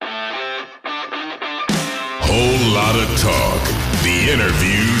whole lot of talk. The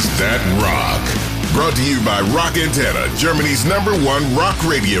interviews that rock. Brought to you by Rock Antenna, Germany's #1 rock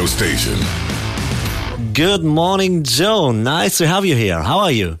radio station. Good morning, Joe. Nice to have you here. How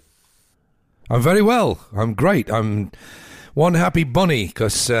are you? I'm very well. I'm great. I'm one happy bunny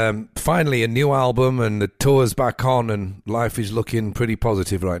because finally a new album and the tour's back on and life is looking pretty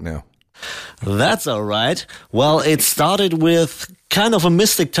positive right now. That's all right. Well, it started with kind of a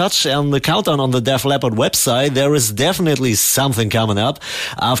mystic touch on the countdown on the Def Leppard website. There is definitely something coming up.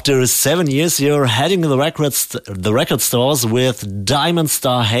 After 7 years, you're heading the record stores with Diamond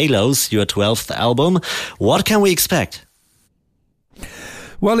Star Halos, your 12th album. What can we expect?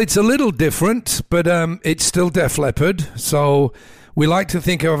 Well, it's a little different, but it's still Def Leppard. So we like to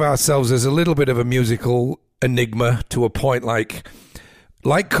think of ourselves as a little bit of a musical enigma to a point like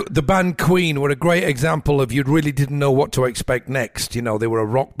the band Queen were a great example of you really didn't know what to expect next. You know, they were a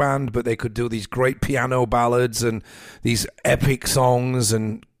rock band, but they could do these great piano ballads and these epic songs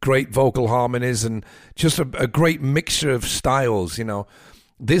and great vocal harmonies and just a great mixture of styles, you know.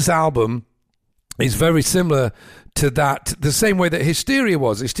 This album is very similar to that, the same way that Hysteria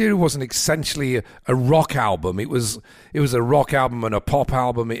was. Hysteria wasn't essentially a rock album. It was a rock album and a pop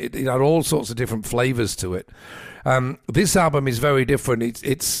album. It had all sorts of different flavors to it. This album is very different.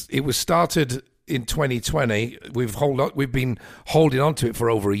 It was started in 2020. We've been holding on to it for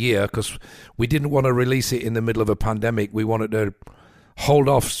over a year because we didn't want to release it in the middle of a pandemic. We wanted to hold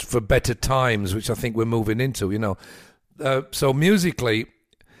off for better times, which I think we're moving into. You know, so musically,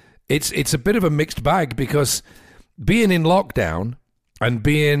 it's a bit of a mixed bag because being in lockdown and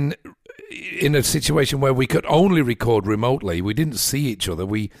being in a situation where we could only record remotely, we didn't see each other.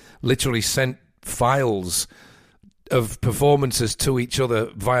 We literally sent files of performances to each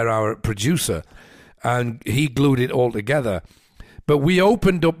other via our producer, and he glued it all together. But we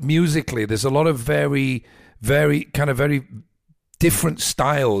opened up musically. There's a lot of very different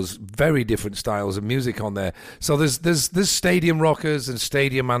styles of music on there. So there's stadium rockers and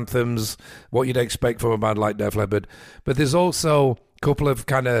stadium anthems, what you'd expect from a band like Def Leppard. But there's also a couple of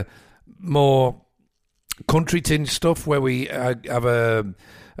kind of more country tinged stuff where we have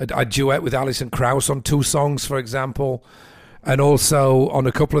a duet with Alison Krauss on 2 songs, for example. And also on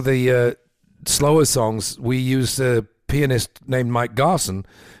a couple of the slower songs, we used a pianist named Mike Garson,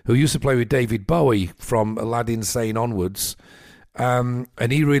 who used to play with David Bowie from Aladdin Sane onwards. And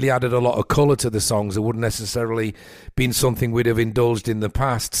he really added a lot of colour to the songs that wouldn't necessarily been something we'd have indulged in the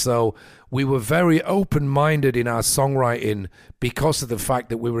past. So we were very open-minded in our songwriting because of the fact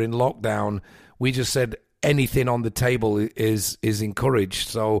that we were in lockdown. We just said anything on the table is encouraged.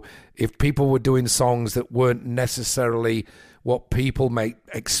 So if people were doing songs that weren't necessarily what people may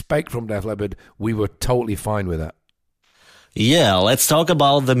expect from Def Leppard, we were totally fine with that. Yeah, let's talk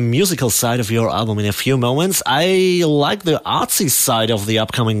about the musical side of your album in a few moments. I like the artsy side of the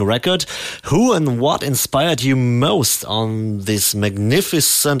upcoming record. Who and what inspired you most on this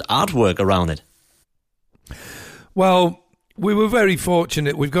magnificent artwork around it? Well, we were very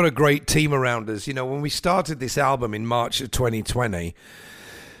fortunate. We've got a great team around us. You know, when we started this album in March of 2020,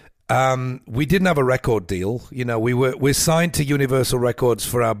 we didn't have a record deal. You know, we're signed to Universal Records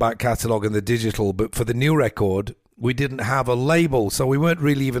for our back catalogue and the digital, but for the new record, we didn't have a label, so we weren't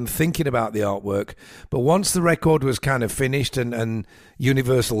really even thinking about the artwork. But once the record was kind of finished and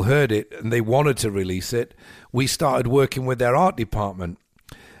Universal heard it and they wanted to release it, we started working with their art department.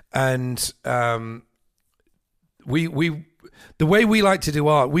 And the way we like to do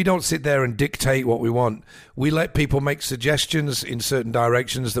art, we don't sit there and dictate what we want. We let people make suggestions in certain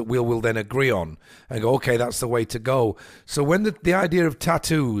directions that we'll then agree on and go, okay, that's the way to go. So when the idea of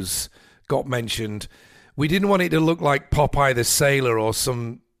tattoos got mentioned, we didn't want it to look like Popeye the Sailor or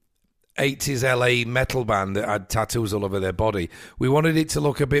some 80s LA metal band that had tattoos all over their body. We wanted it to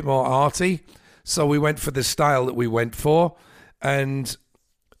look a bit more arty, so we went for the style that we went for. And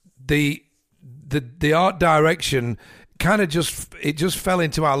the art direction kind of just fell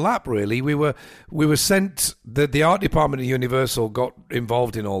into our lap, really. We were sent, the art department at Universal got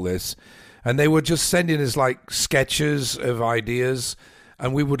involved in all this, and they were just sending us like sketches of ideas,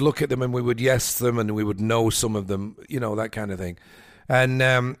 and we would look at them and we would yes them and we would know some of them, you know, that kind of thing. And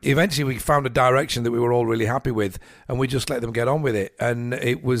eventually we found a direction that we were all really happy with, and we just let them get on with it. And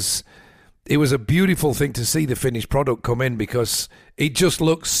it was a beautiful thing to see the finished product come in because it just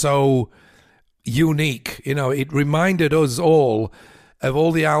looks so unique. You know, it reminded us all of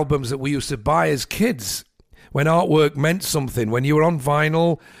all the albums that we used to buy as kids when artwork meant something. When you were on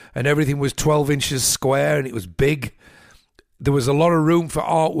vinyl and everything was 12 inches square and it was big, there was a lot of room for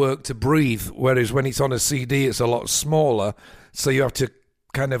artwork to breathe, whereas when it's on a CD, it's a lot smaller. So you have to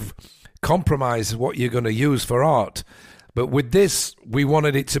kind of compromise what you're going to use for art. But with this, we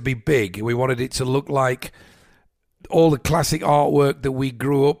wanted it to be big. We wanted it to look like all the classic artwork that we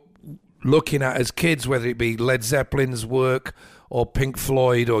grew up looking at as kids, whether it be Led Zeppelin's work or Pink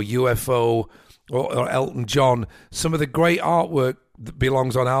Floyd or UFO or Elton John. Some of the great artwork that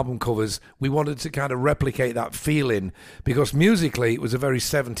belongs on album covers, we wanted to kind of replicate that feeling, because musically it was a very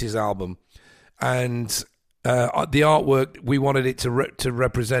 70s album, and the artwork, we wanted it to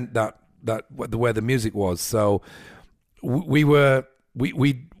represent that where the music was. So we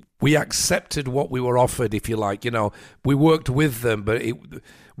accepted what we were offered, if you like. You know, we worked with them, but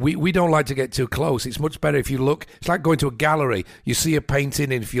we don't like to get too close. It's much better if you look. It's like going to a gallery. You see a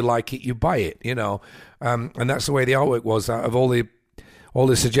painting, and if you like it, you buy it. You know, and that's the way the artwork was. Out of all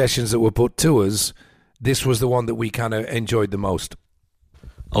the suggestions that were put to us, this was the one that we kind of enjoyed the most.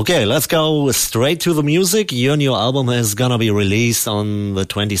 Okay, let's go straight to the music. Your new album is gonna be released on the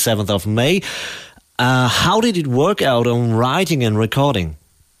 27th of May. How did it work out on writing and recording?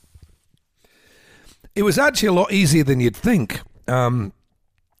 It was actually a lot easier than you'd think.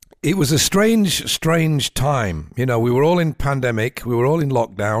 It was a strange time. You know, we were all in pandemic. We were all in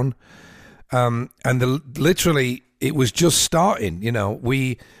lockdown. And literally, it was just starting. You know,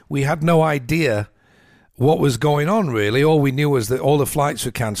 we had no idea what was going on, really. All we knew was that all the flights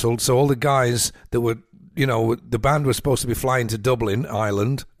were cancelled. So all the guys that were, you know, the band was supposed to be flying to Dublin,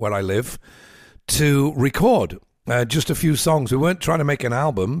 Ireland, where I live, to record just a few songs. We weren't trying to make an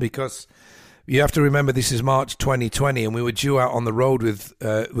album, because you have to remember this is March 2020, and we were due out on the road with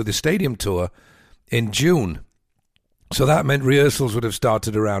the stadium tour in June. So that meant rehearsals would have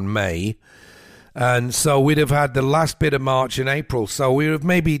started around May. And so we'd have had the last bit of March and April. So we would have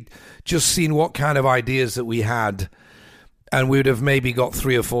maybe just seen what kind of ideas that we had, and we would have maybe got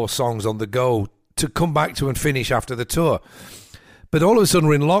 3 or 4 songs on the go to come back to and finish after the tour. But all of a sudden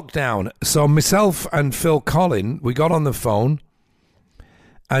we're in lockdown. So myself and Phil Collin, we got on the phone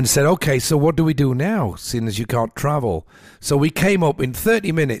and said, okay, so what do we do now, seeing as you can't travel? So we came up, in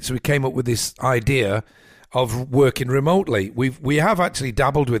 30 minutes, we came up with this idea of working remotely. We have actually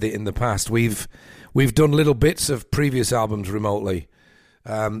dabbled with it in the past. We've done little bits of previous albums remotely,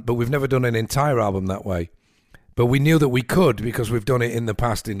 but we've never done an entire album that way. But we knew that we could, because we've done it in the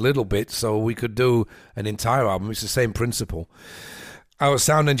past in little bits, so we could do an entire album. It's the same principle. Our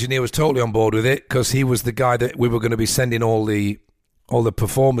sound engineer was totally on board with it, because he was the guy that we were going to be sending all the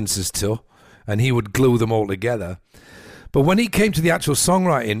performances to, and he would glue them all together. But when he came to the actual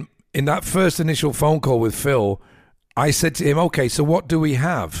songwriting, in that first initial phone call with Phil, I said to him, okay, so what do we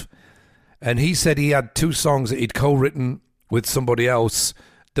have? And he said he had 2 songs that he'd co-written with somebody else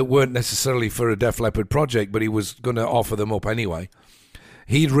that weren't necessarily for a Def Leppard project, but he was going to offer them up anyway.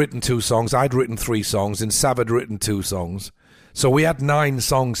 He'd written 2 songs, I'd written 3 songs, and Sav had written 2 songs. So we had 9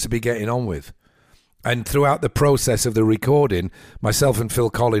 songs to be getting on with. And throughout the process of the recording, myself and Phil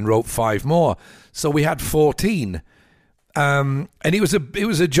Collin wrote 5 more. So we had 14. And it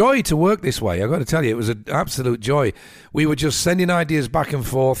was a joy to work this way. I've got to tell you, it was an absolute joy. We were just sending ideas back and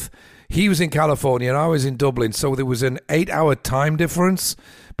forth. He was in California and I was in Dublin, so there was an 8-hour time difference,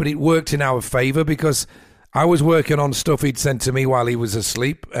 but it worked in our favour, because I was working on stuff he'd sent to me while he was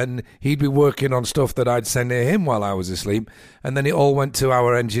asleep, and he'd be working on stuff that I'd send to him while I was asleep, and then it all went to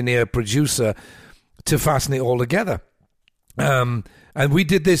our engineer producer to fasten it all together. And we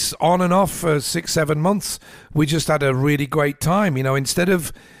did this on and off for 6-7 months. We just had a really great time. You know, instead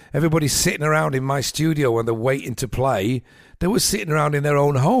of everybody sitting around in my studio when they're waiting to play, they were sitting around in their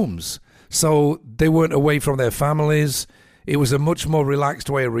own homes. So they weren't away from their families. It was a much more relaxed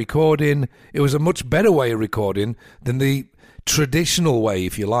way of recording. It was a much better way of recording than the traditional way,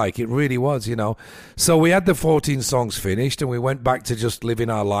 if you like. It really was, you know. So we had the 14 songs finished, and we went back to just living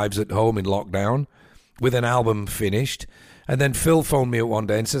our lives at home in lockdown with an album finished. And then Phil phoned me up one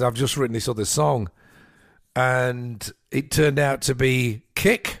day and says, I've just written this other song. And it turned out to be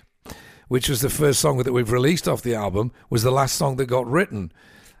Kick, which was the first song that we've released off the album, was the last song that got written.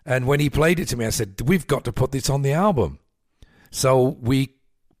 And when he played it to me, I said, we've got to put this on the album. So we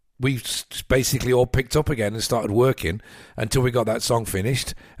basically all picked up again and started working until we got that song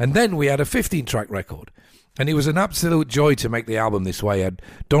finished. And then we had a 15-track record. And it was an absolute joy to make the album this way. I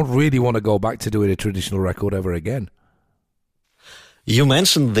don't really want to go back to doing a traditional record ever again. You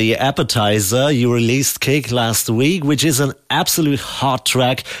mentioned the appetizer. You released Kick last week, which is an absolute hot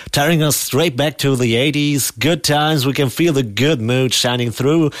track, tearing us straight back to the 80s. Good times. We can feel the good mood shining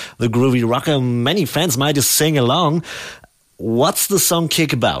through the groovy rocker. Many fans might just sing along. What's the song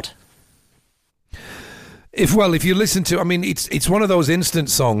Kick about? If you listen to, I mean, it's one of those instant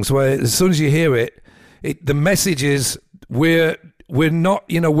songs where as soon as you hear it, the message is we're we're not,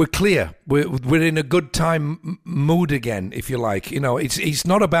 we're clear. We're in a good time mood again, if you like. It's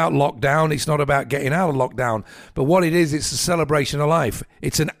not about lockdown. It's not about getting out of lockdown. But what it is, it's a celebration of life.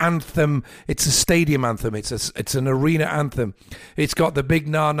 It's an anthem. It's a stadium anthem. It's an arena anthem. It's got the big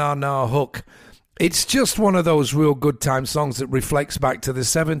na na na hook. It's just one of those real good time songs that reflects back to the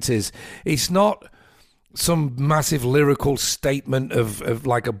 70s. It's not some massive lyrical statement of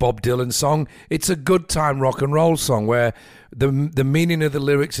like a Bob Dylan song. It's a good time rock and roll song where the meaning of the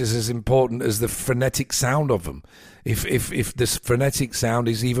lyrics is as important as the frenetic sound of them. If this frenetic sound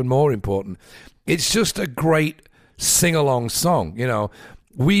is even more important. It's just a great sing-along song.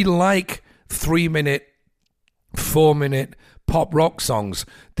 We like 3-minute, 4-minute pop rock songs.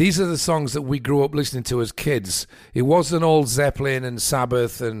 These are the songs that we grew up listening to as kids. It wasn't all Zeppelin and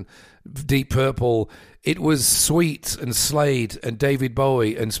Sabbath and Deep Purple. It was Sweet and Slade and David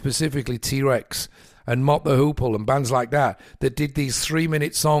Bowie and specifically T-Rex and Mott the Hoople and bands like that did these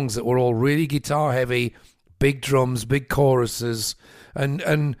 3-minute songs that were all really guitar heavy, big drums, big choruses,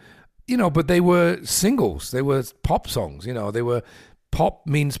 and but they were singles. They were pop songs. They were pop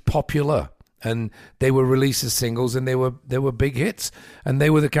means popular, and they were released as singles, and they were big hits, and they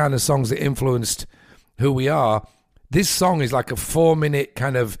were the kind of songs that influenced who we are. This song is like a 4-minute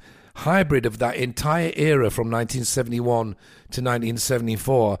kind of hybrid of that entire era from 1971 to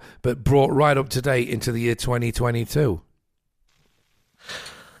 1974, but brought right up to date into the year 2022.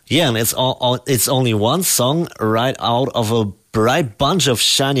 Yeah, and it's only one song right out of a bright bunch of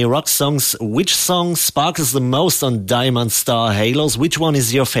shiny rock songs. Which song sparkles the most on Diamond Star Halos? Which one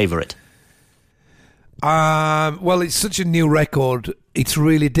is your favorite? Well, it's such a new record. It's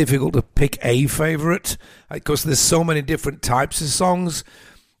really difficult to pick a favorite because there's so many different types of songs.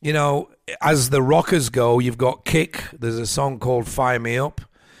 As the rockers go, you've got Kick. There's a song called Fire Me Up.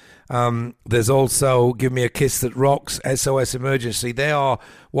 There's also Give Me a Kiss That Rocks, SOS Emergency. They are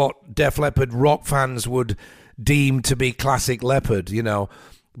what Def Leppard rock fans would deem to be classic Leppard,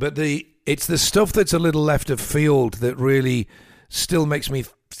 But it's the stuff that's a little left of field that really still makes me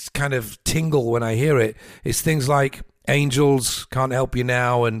kind of tingle when I hear it. It's things like Angels, Can't Help You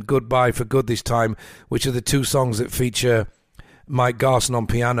Now, and Goodbye for Good This Time, which are the two songs that feature Mike Garson on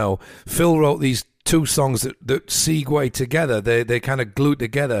piano. Phil wrote these two songs that segue together. They kind of glued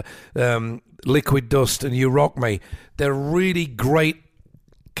together. Liquid Dust and You Rock Me. They're really great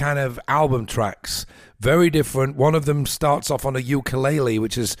kind of album tracks. Very different. One of them starts off on a ukulele,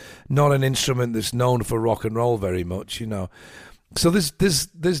 which is not an instrument that's known for rock and roll very much, So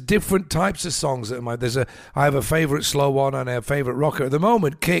there's different types of songs that I have a favorite slow one and a favorite rocker. At the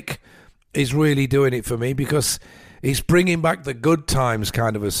moment, Kick is really doing it for me because it's bringing back the good times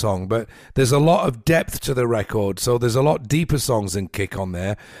kind of a song, but there's a lot of depth to the record, so there's a lot deeper songs than Kick on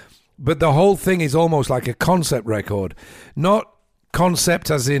there. But the whole thing is almost like a concept record. Not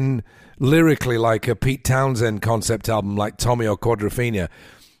concept as in lyrically like a Pete Townsend concept album like Tommy or Quadrophenia.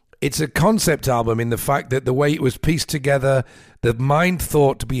 It's a concept album in the fact that the way it was pieced together, the mind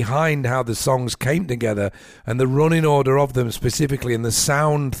thought behind how the songs came together, and the running order of them specifically, and the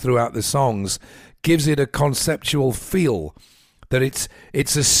sound throughout the songs gives it a conceptual feel that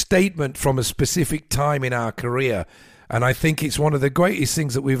it's a statement from a specific time in our career. And I think it's one of the greatest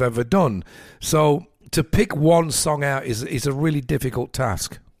things that we've ever done. So to pick one song out is a really difficult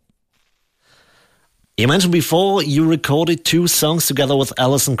task. You mentioned before you recorded 2 songs together with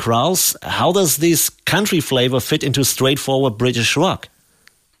Alison Krauss. How does this country flavor fit into straightforward British rock?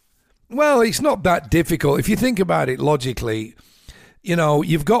 Well, it's not that difficult. If you think about it logically,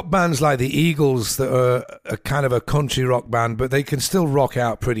 you've got bands like the Eagles that are a kind of a country rock band, but they can still rock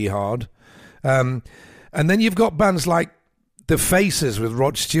out pretty hard. And then you've got bands like the Faces with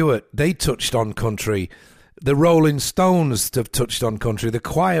Rod Stewart. They touched on country. The Rolling Stones have touched on country. The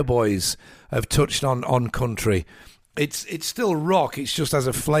Choir Boys have touched on country. It's still rock. It's just has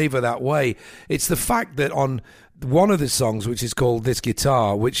a flavour that way. It's the fact that on one of the songs, which is called This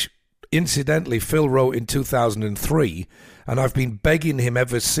Guitar, which incidentally Phil wrote in 2003, and I've been begging him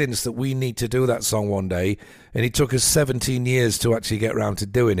ever since that we need to do that song one day, and it took us 17 years to actually get around to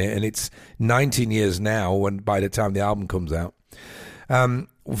doing it, and it's 19 years now when by the time the album comes out.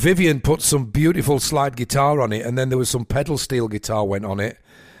 Vivian put some beautiful slide guitar on it, and then there was some pedal steel guitar went on it,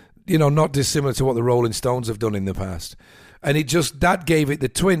 not dissimilar to what the Rolling Stones have done in the past. And that gave it the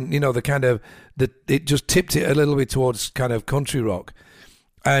twin, it just tipped it a little bit towards kind of country rock.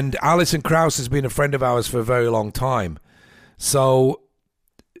 And Alison Krauss has been a friend of ours for a very long time. So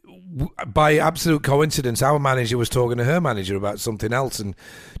by absolute coincidence, our manager was talking to her manager about something else and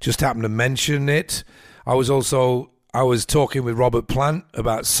just happened to mention it. I was talking with Robert Plant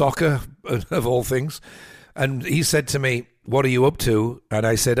about soccer, of all things. And he said to me, what are you up to? And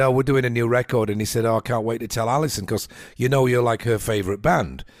I said, oh, we're doing a new record. And he said, oh, I can't wait to tell Alison because you're like her favourite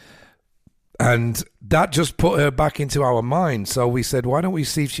band. And that just put her back into our mind. So we said, why don't we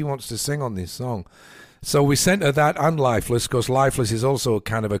see if she wants to sing on this song? So we sent her that and Lifeless, because Lifeless is also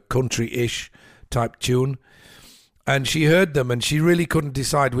kind of a country-ish type tune. And she heard them, and she really couldn't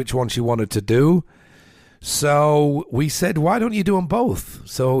decide which one she wanted to do. So we said, why don't you do them both?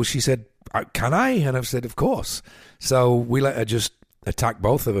 So she said, can I? And I've said, of course. So we let her just attack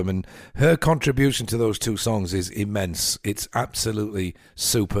both of them. And her contribution to those two songs is immense. It's absolutely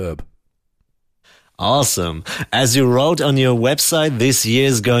superb. Awesome. As you wrote on your website, this year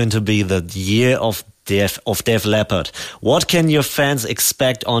is going to be the year of Def Leppard. What can your fans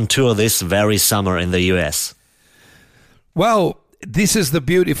expect on tour this very summer in the US? Well, this is the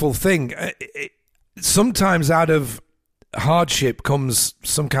beautiful thing. Sometimes out of hardship comes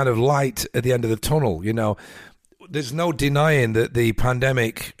some kind of light at the end of the tunnel. There's no denying that the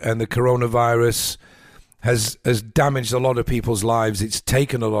pandemic and the coronavirus has damaged a lot of people's lives. It's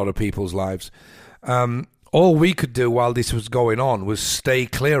taken a lot of people's lives. All we could do while this was going on was stay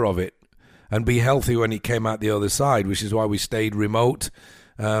clear of it and be healthy when it came out the other side, which is why we stayed remote,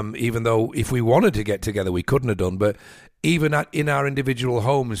 even though if we wanted to get together, we couldn't have done. But even in our individual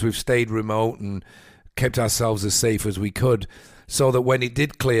homes, we've stayed remote and kept ourselves as safe as we could so that when it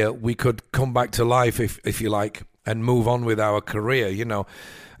did clear, we could come back to life, if you like, and move on with our career,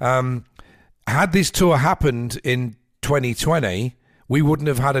 Had this tour happened in 2020, we wouldn't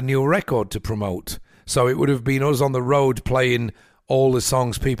have had a new record to promote. So it would have been us on the road playing all the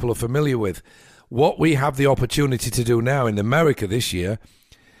songs people are familiar with. What we have the opportunity to do now in America this year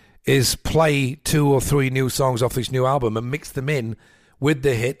is play 2 or 3 new songs off this new album and mix them in with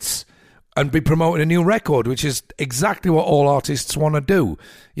the hits and be promoting a new record, which is exactly what all artists want to do.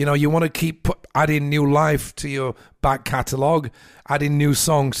 You want to keep adding new life to your back catalogue, adding new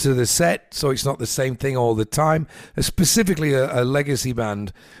songs to the set so it's not the same thing all the time. Specifically a legacy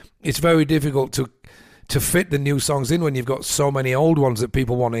band, it's very difficult to fit the new songs in when you've got so many old ones that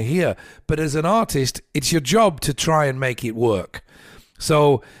people want to hear. But as an artist, it's your job to try and make it work.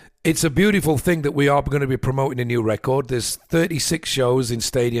 So it's a beautiful thing that we are going to be promoting a new record. There's 36 shows in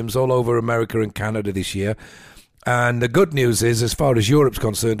stadiums all over America and Canada this year. And the good news is, as far as Europe's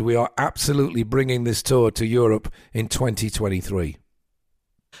concerned, we are absolutely bringing this tour to Europe in 2023.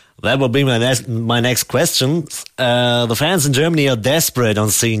 That will be my next question. The fans in Germany are desperate on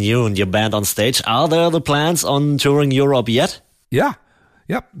seeing you and your band on stage. Are there other plans on touring Europe yet? Yeah.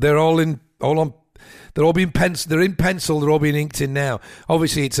 Yep. They're all in pencil. They're in pencil. They're all being inked in now.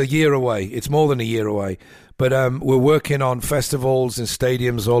 Obviously, it's a year away. It's more than a year away. But we're working on festivals and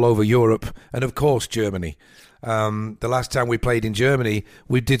stadiums all over Europe, and of course Germany. The last time we played in Germany,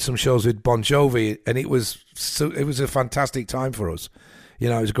 we did some shows with Bon Jovi, and it was a fantastic time for us. It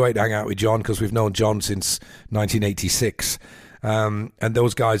was great to hang out with John because we've known John since 1986. And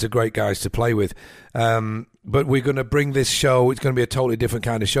those guys are great guys to play with. But we're going to bring this show. It's going to be a totally different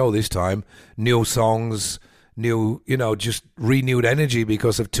kind of show this time. New songs, just renewed energy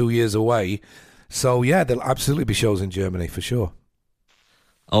because of 2 years away. So, yeah, there'll absolutely be shows in Germany for sure.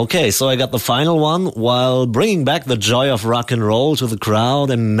 Okay, so I got the final one. While bringing back the joy of rock and roll to the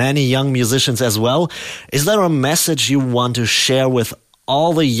crowd and many young musicians as well, is there a message you want to share with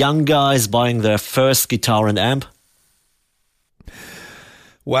all the young guys buying their first guitar and amp?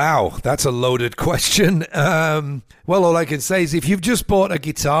 Wow, that's a loaded question. Well, all I can say is if you've just bought a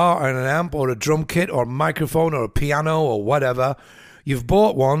guitar and an amp or a drum kit or a microphone or a piano or whatever, you've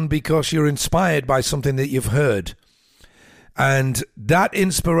bought one because you're inspired by something that you've heard. And that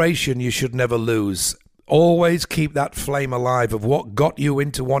inspiration you should never lose. Always keep that flame alive of what got you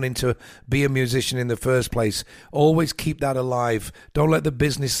into wanting to be a musician in the first place. Always keep that alive. Don't let the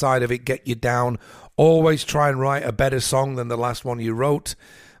business side of it get you down. Always try and write a better song than the last one you wrote.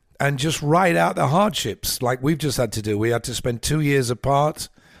 And just ride out the hardships like we've just had to do. We had to spend 2 years apart,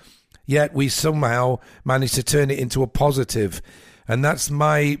 yet we somehow managed to turn it into a positive. And that's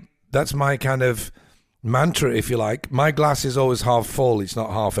my kind of mantra, if you like. My glass is always half full. It's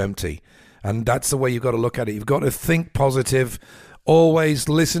not half empty. And that's the way you've got to look at it. You've got to think positive, always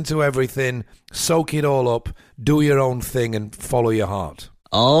listen to everything, soak it all up, do your own thing and follow your heart.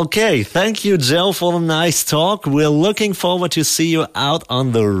 Okay, thank you, Joe, for the nice talk. We're looking forward to see you out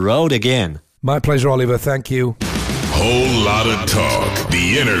on the road again. My pleasure, Oliver. Thank you. Whole lot of talk.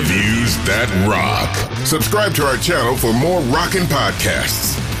 The interviews that rock. Subscribe to our channel for more rockin'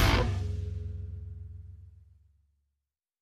 podcasts.